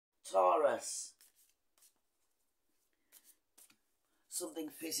Taurus. Something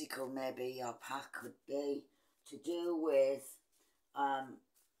physical maybe your path could be to do with,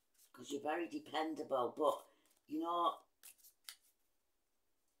 because you're very dependable, but, you know,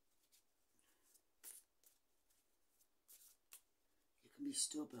 you can be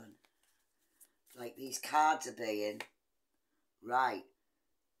stubborn. Like these cards are being, right.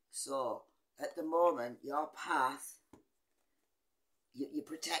 So, at the moment, your path, you're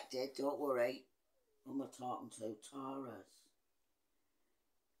protected, don't worry. Who am I talking to? Taurus.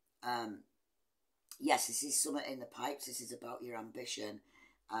 Yes, this is something in the pipes. This is about your ambition.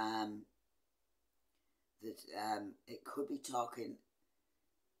 It could be talking.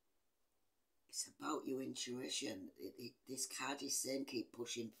 It's about your intuition. This card is saying keep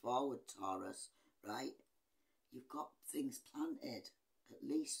pushing forward, Taurus, right? You've got things planted, at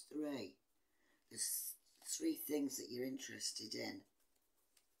least 3. There's 3 things that you're interested in.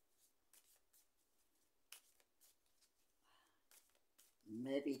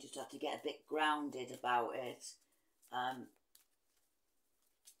 Maybe you just have to get a bit grounded about it,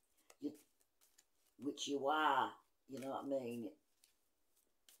 which you are, you know what I mean?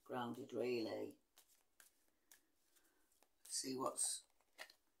 Grounded, really. See what's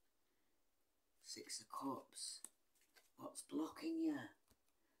 6 of Cups. What's blocking you?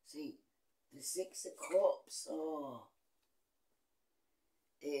 See, the 6 of Cups,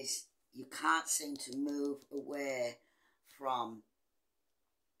 is you can't seem to move away from,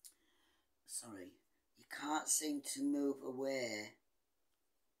 you can't seem to move away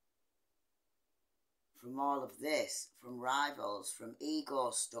from all of this, from rivals, from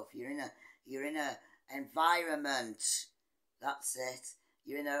ego stuff. You're in a environment. That's it.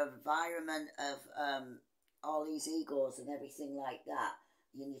 You're in an environment of all these egos and everything like that.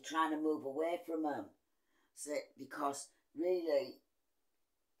 And you're trying to move away from them. So, because really,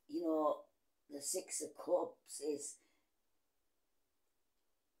 you know, the 6 of Cups is,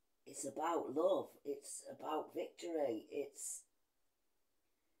 it's about love. It's about victory. It's,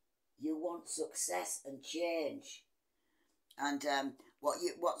 you want success and change. And what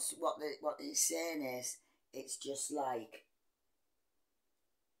it's saying is, it's just like,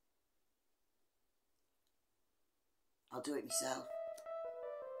 I'll do it myself.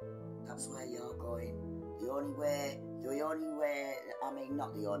 That's where you're going. The only way, I mean,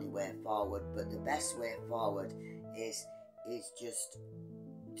 not the only way forward, but the best way forward is just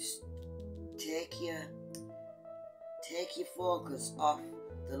take your focus off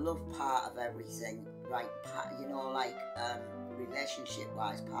the love part of everything, right? You know, like relationship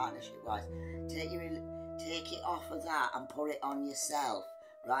wise, partnership wise. Take it off of that and put it on yourself,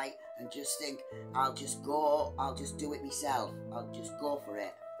 right? And just think, I'll just do it myself. I'll just go for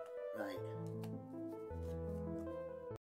it, right?